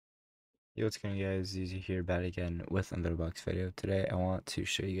Yo, what's going on, guys? Easy here, back again with another box video. Today I want to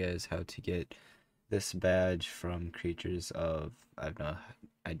show you guys how to get this badge from creatures of, I have no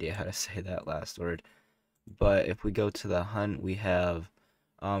idea how to say that last word, but if we go to the hunt, we have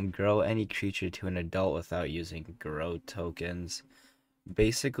grow any creature to an adult without using grow tokens.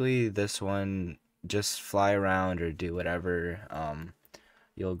 Basically, this one, just fly around or do whatever,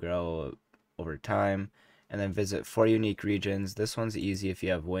 you'll grow over time, and then visit 4 unique regions. This one's easy. If you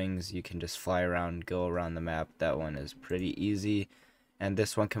have wings, you can just fly around, go around the map. That one is pretty easy. And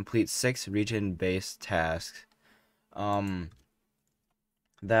this one completes 6 region-based tasks. That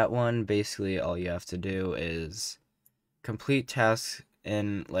one, basically all you have to do is complete tasks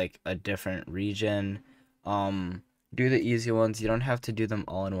in like a different region. Do the easy ones. You don't have to do them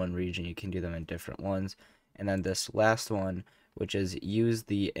all in one region. You can do them in different ones. And then this last one, which is use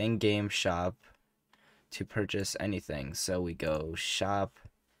the in-game shop to purchase anything. So we go shop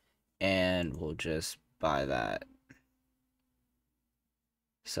and we'll just buy that.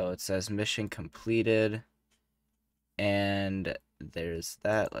 So it says mission completed, and there's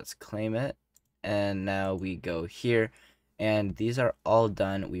that. Let's claim it. And now we go here, and these are all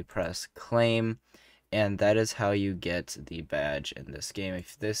done. We press claim, and that is how you get the badge in this game.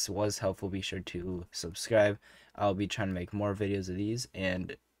 If this was helpful, be sure to subscribe. I'll be trying to make more videos of these,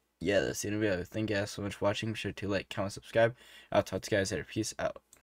 and yeah, that's the end of the video. Thank you guys so much for watching. Be sure to like, comment, subscribe. I'll talk to you guys later. Peace out.